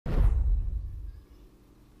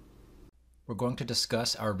we're going to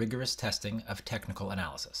discuss our rigorous testing of technical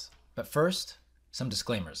analysis. But first, some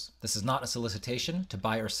disclaimers. This is not a solicitation to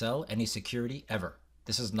buy or sell any security ever.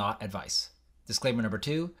 This is not advice. Disclaimer number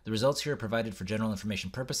 2, the results here are provided for general information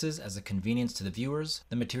purposes as a convenience to the viewers.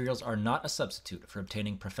 The materials are not a substitute for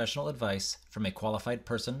obtaining professional advice from a qualified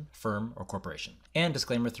person, firm, or corporation. And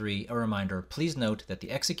disclaimer 3, a reminder, please note that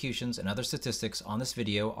the executions and other statistics on this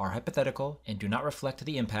video are hypothetical and do not reflect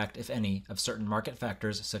the impact, if any, of certain market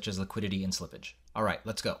factors such as liquidity and slippage. All right,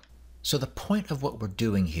 let's go. So the point of what we're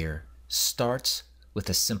doing here starts with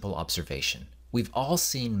a simple observation. We've all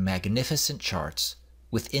seen magnificent charts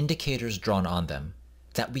with indicators drawn on them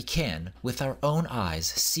that we can, with our own eyes,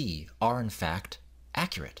 see are in fact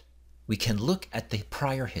accurate. We can look at the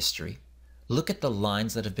prior history, look at the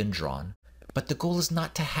lines that have been drawn, but the goal is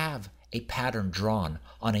not to have a pattern drawn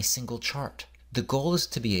on a single chart. The goal is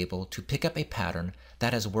to be able to pick up a pattern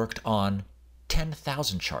that has worked on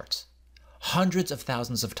 10,000 charts, hundreds of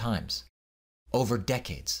thousands of times, over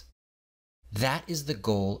decades. That is the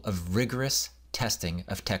goal of rigorous testing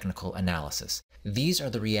of technical analysis. These are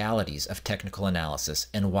the realities of technical analysis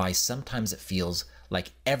and why sometimes it feels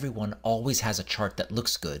like everyone always has a chart that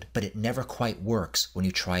looks good, but it never quite works when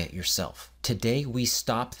you try it yourself. Today, we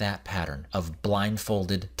stop that pattern of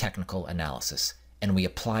blindfolded technical analysis, and we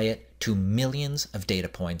apply it to millions of data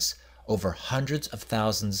points over hundreds of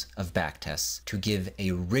thousands of backtests to give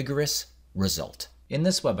a rigorous result. In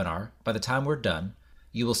this webinar, by the time we're done,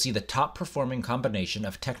 you will see the top performing combination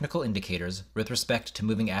of technical indicators with respect to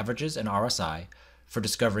moving averages and RSI for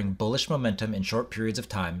discovering bullish momentum in short periods of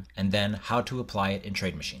time, and then how to apply it in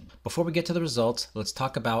Trade Machine. Before we get to the results, let's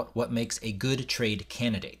talk about what makes a good trade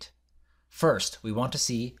candidate. First, we want to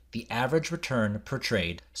see the average return per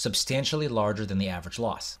trade substantially larger than the average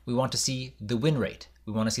loss. We want to see the win rate.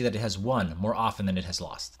 We want to see that it has won more often than it has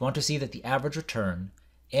lost. We want to see that the average return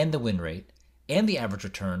and the win rate and the average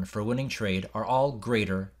return for a winning trade are all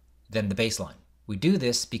greater than the baseline. We do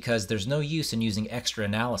this because there's no use in using extra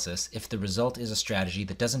analysis if the result is a strategy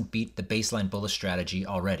that doesn't beat the baseline bullish strategy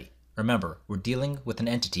already. Remember, we're dealing with an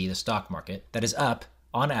entity, the stock market, that is up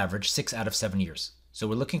on average 6 out of 7 years. So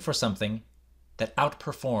we're looking for something that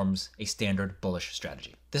outperforms a standard bullish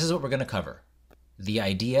strategy. This is what we're going to cover: the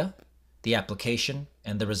idea, the application,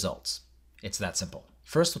 and the results. It's that simple.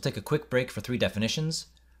 First, we'll take a quick break for 3 definitions.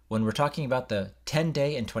 When we're talking about the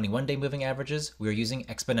 10-day and 21-day moving averages, we are using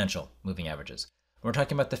exponential moving averages. When we're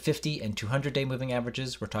talking about the 50 and 200-day moving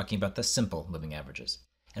averages, we're talking about the simple moving averages.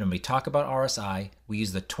 And when we talk about RSI, we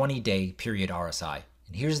use the 20-day period RSI.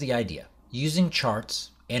 And here's the idea. Using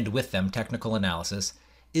charts, and with them technical analysis,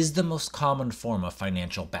 is the most common form of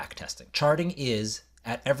financial backtesting. Charting is,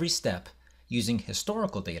 at every step, using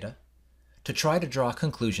historical data to try to draw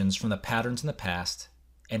conclusions from the patterns in the past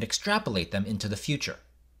and extrapolate them into the future.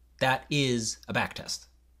 That is a backtest.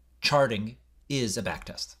 Charting is a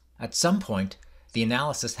backtest. At some point, the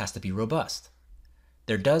analysis has to be robust.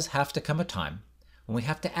 There does have to come a time when we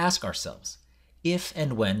have to ask ourselves if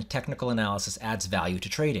and when technical analysis adds value to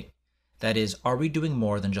trading. That is, are we doing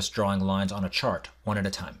more than just drawing lines on a chart one at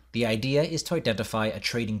a time? The idea is to identify a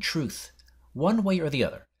trading truth, one way or the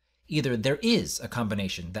other. Either there is a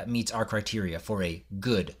combination that meets our criteria for a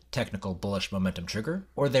good technical bullish momentum trigger,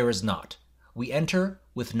 or there is not. We enter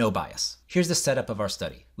with no bias. Here's the setup of our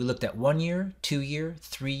study. We looked at 1-year, 2-year,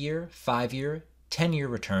 3-year, 5-year, 10-year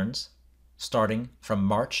returns, starting from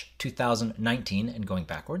March 2019 and going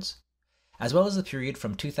backwards, as well as the period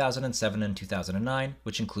from 2007 and 2009,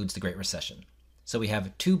 which includes the Great Recession. So we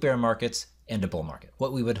have 2 bear markets and a bull market.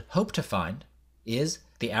 What we would hope to find is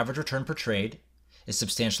the average return per trade is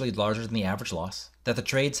substantially larger than the average loss, that the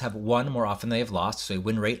trades have won more often than they have lost, so a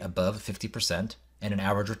win rate above 50%, and an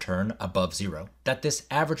average return above 0. That this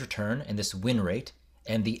average return and this win rate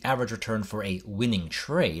and the average return for a winning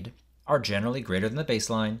trade are generally greater than the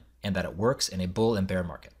baseline, and that it works in a bull and bear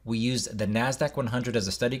market. We used the NASDAQ 100 as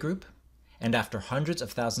a study group, and after hundreds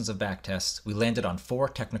of thousands of backtests, we landed on 4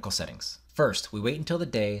 technical settings. First, we wait until the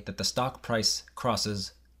day that the stock price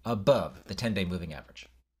crosses above the 10-day moving average.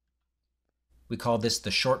 We call this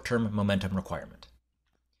the short-term momentum requirement.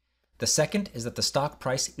 The second is that the stock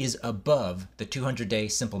price is above the 200-day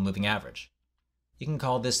simple moving average. You can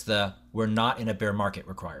call this the we're not in a bear market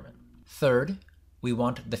requirement. Third, we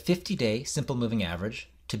want the 50-day simple moving average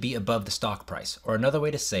to be above the stock price, or another way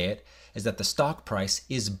to say it is that the stock price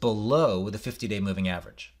is below the 50-day moving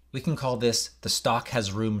average. We can call this the stock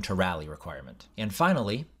has room to rally requirement. And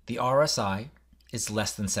finally, the RSI is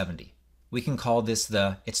less than 70. We can call this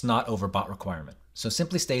the it's not overbought requirement. So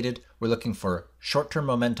simply stated, we're looking for short-term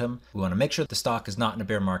momentum. We want to make sure the stock is not in a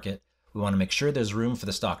bear market. We want to make sure there's room for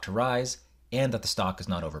the stock to rise and that the stock is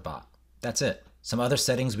not overbought. That's it. Some other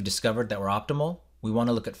settings we discovered that were optimal. We want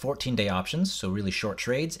to look at 14-day options, so really short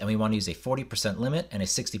trades, and we want to use a 40% limit and a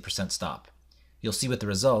 60% stop. You'll see with the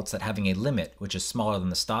results that having a limit, which is smaller than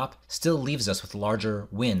the stop, still leaves us with larger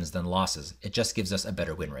wins than losses. It just gives us a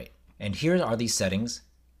better win rate. And here are these settings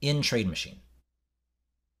in Trade Machine.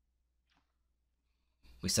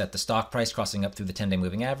 We set the stock price crossing up through the 10-day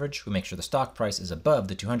moving average. We make sure the stock price is above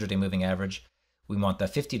the 200-day moving average. We want the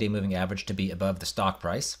 50-day moving average to be above the stock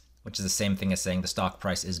price, which is the same thing as saying the stock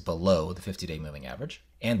price is below the 50-day moving average.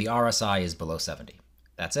 And the RSI is below 70.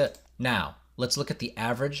 That's it. Now, let's look at the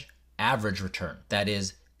average return. That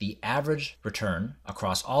is the average return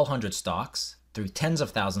across all 100 stocks through tens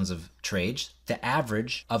of thousands of trades, the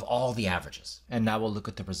average of all the averages. And now we'll look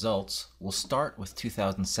at the results. We'll start with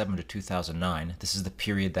 2007 to 2009. This is the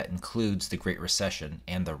period that includes the Great Recession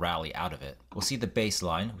and the rally out of it. We'll see the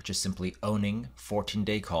baseline, which is simply owning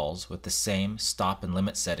 14-day calls with the same stop and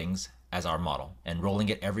limit settings as our model, and rolling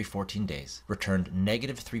it every 14 days, returned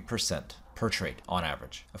 -3% per trade on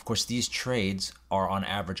average. Of course, these trades are on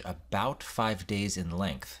average about 5 days in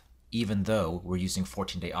length, even though we're using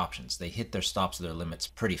 14-day options. They hit their stops or their limits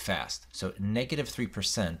pretty fast. So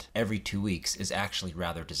 -3% every 2 weeks is actually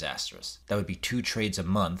rather disastrous. That would be 2 trades a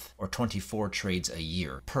month or 24 trades a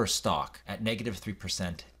year per stock at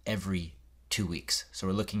 -3% every 2 weeks. So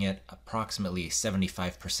we're looking at approximately a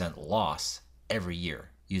 75% loss every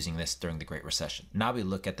year using this during the Great Recession. Now we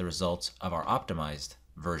look at the results of our optimized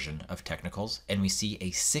version of technicals, and we see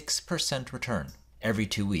a 6% return every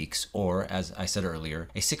 2 weeks, or as I said earlier,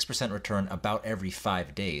 a 6% return about every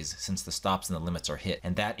 5 days since the stops and the limits are hit.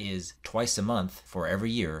 And that is twice a month for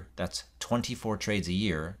every year. That's 24 trades a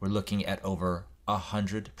year. We're looking at over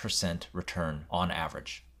 100% return on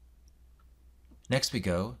average. Next we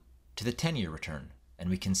go to the 10-year return, and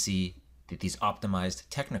we can see that these optimized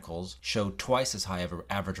technicals show twice as high of an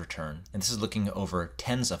average return, and this is looking over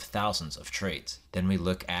tens of thousands of trades. Then we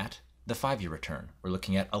look at the 5-year return. We're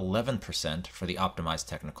looking at 11% for the optimized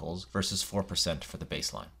technicals versus 4% for the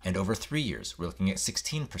baseline. And over 3 years, we're looking at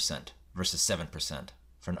 16% versus 7%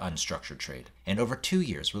 for an unstructured trade. And over 2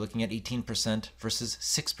 years, we're looking at 18% versus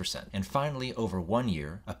 6%. And finally, over 1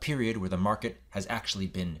 year, a period where the market has actually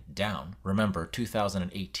been down. Remember,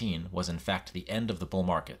 2018 was in fact the end of the bull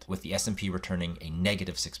market, with the S&P returning a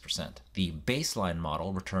 -6%. The baseline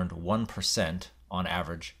model returned 1% on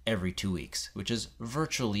average every 2 weeks, which is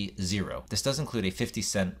virtually zero. This does include a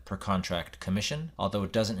 50-cent per contract commission, although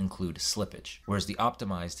it doesn't include slippage, whereas the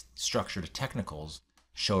optimized structured technicals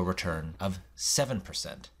show a return of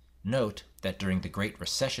 7%. Note that during the Great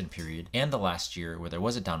Recession period and the last year where there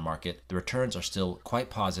was a down market, the returns are still quite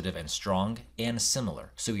positive and strong and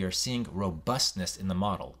similar. So we are seeing robustness in the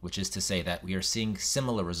model, which is to say that we are seeing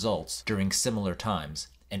similar results during similar times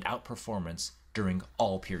and outperformance during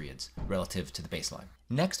all periods relative to the baseline.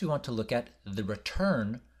 Next, we want to look at the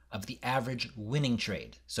return of the average winning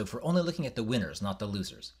trade. So if we're only looking at the winners, not the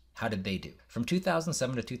losers, how did they do? From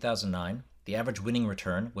 2007 to 2009, the average winning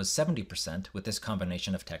return was 70% with this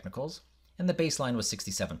combination of technicals, and the baseline was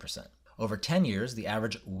 67%. Over 10 years, the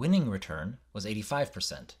average winning return was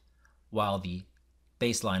 85%, while the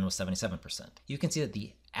baseline was 77%. You can see that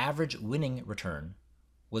the average winning return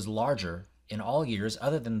was larger in all years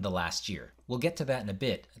other than the last year. We'll get to that in a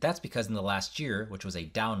bit. That's because in the last year, which was a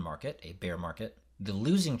down market, a bear market, the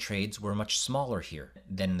losing trades were much smaller here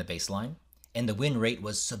than in the baseline, and the win rate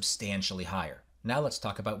was substantially higher. Now let's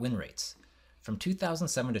talk about win rates. From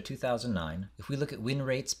 2007 to 2009, if we look at win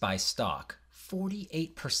rates by stock,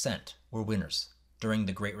 48% were winners during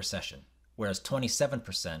the Great Recession, whereas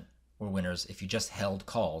 27% were winners if you just held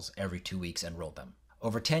calls every 2 weeks and rolled them.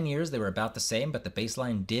 Over 10 years, they were about the same, but the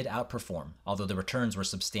baseline did outperform, although the returns were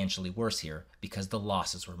substantially worse here because the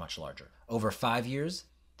losses were much larger. Over 5 years,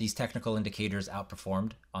 these technical indicators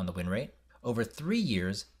outperformed on the win rate. Over 3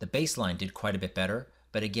 years, the baseline did quite a bit better,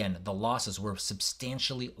 but again, the losses were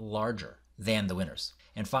substantially larger than the winners.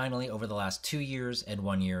 And finally, over the last 2 years and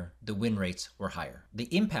 1 year, the win rates were higher.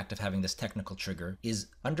 The impact of having this technical trigger is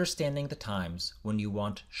understanding the times when you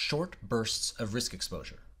want short bursts of risk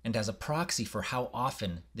exposure. And as a proxy for how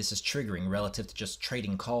often this is triggering relative to just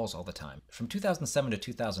trading calls all the time. From 2007 to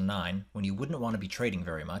 2009, when you wouldn't want to be trading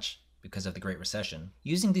very much because of the Great Recession,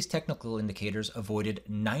 using these technical indicators avoided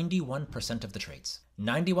 91% of the trades.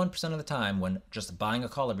 91% of the time when just buying a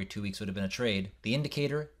call every 2 weeks would have been a trade, the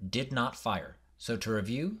indicator did not fire. So to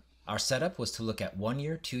review, Our setup was to look at 1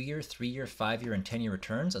 year, 2 year, 3 year, 5 year, and 10-year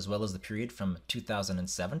returns, as well as the period from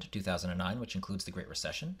 2007 to 2009, which includes the Great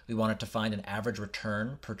Recession. We wanted to find an average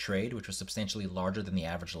return per trade, which was substantially larger than the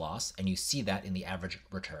average loss, and you see that in the average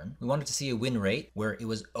return. We wanted to see a win rate where it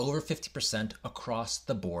was over 50% across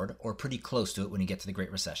the board, or pretty close to it when you get to the Great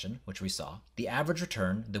Recession, which we saw. The average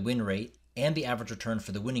return, the win rate, and the average return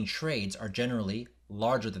for the winning trades are generally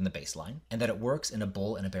larger than the baseline, and that it works in a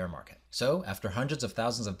bull and a bear market. So after hundreds of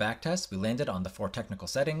thousands of backtests, we landed on the 4 technical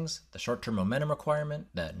settings: the short-term momentum requirement,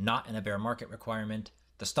 the not in a bear market requirement,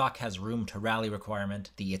 the stock has room to rally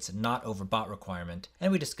requirement, the it's not overbought requirement,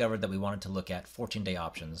 and we discovered that we wanted to look at 14-day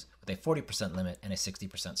options with a 40% limit and a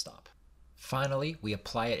 60% stop. Finally, we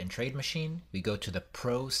apply it in Trade Machine. We go to the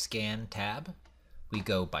Pro Scan tab. We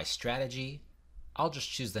go by strategy. I'll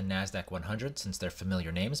just choose the NASDAQ 100 since they're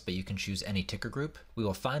familiar names, but you can choose any ticker group. We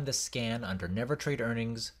will find this scan under Never Trade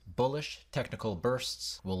Earnings, Bullish, Technical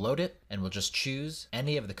Bursts. We'll load it, and we'll just choose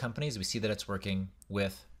any of the companies we see that it's working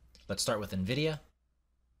with. Let's start with NVIDIA.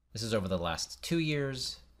 This is over the last 2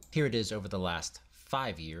 years. Here it is over the last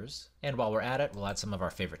 5 years. And while we're at it, we'll add some of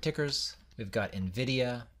our favorite tickers. We've got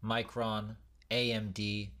NVIDIA, Micron,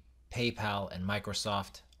 AMD, PayPal, and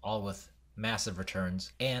Microsoft, all with massive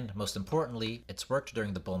returns. And most importantly, it's worked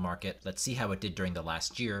during the bull market. Let's see how it did during the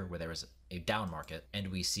last year where there was a down market. And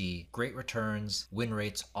we see great returns, win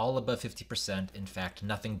rates all above 50%. In fact,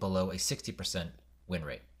 nothing below a 60% win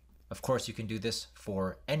rate. Of course, you can do this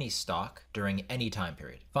for any stock during any time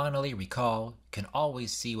period. Finally, recall, you can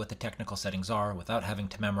always see what the technical settings are without having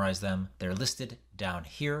to memorize them. They're listed down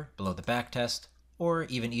here below the backtest, or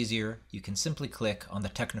even easier, you can simply click on the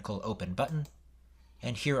technical open button.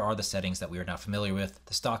 And here are the settings that we are now familiar with: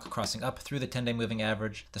 the stock crossing up through the 10-day moving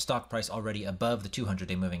average, the stock price already above the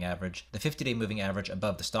 200-day moving average, the 50-day moving average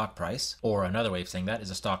above the stock price, or another way of saying that is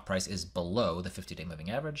the stock price is below the 50-day moving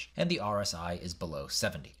average, and the RSI is below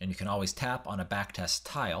 70. And you can always tap on a backtest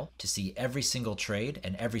tile to see every single trade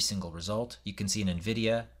and every single result. You can see in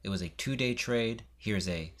NVIDIA, it was a 2-day trade, here's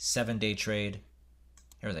a 7-day trade,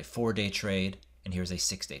 here's a 4-day trade, and here's a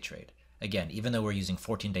 6-day trade. Again, even though we're using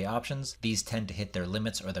 14-day options, these tend to hit their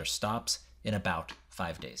limits or their stops in about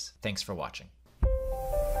 5 days. Thanks for watching.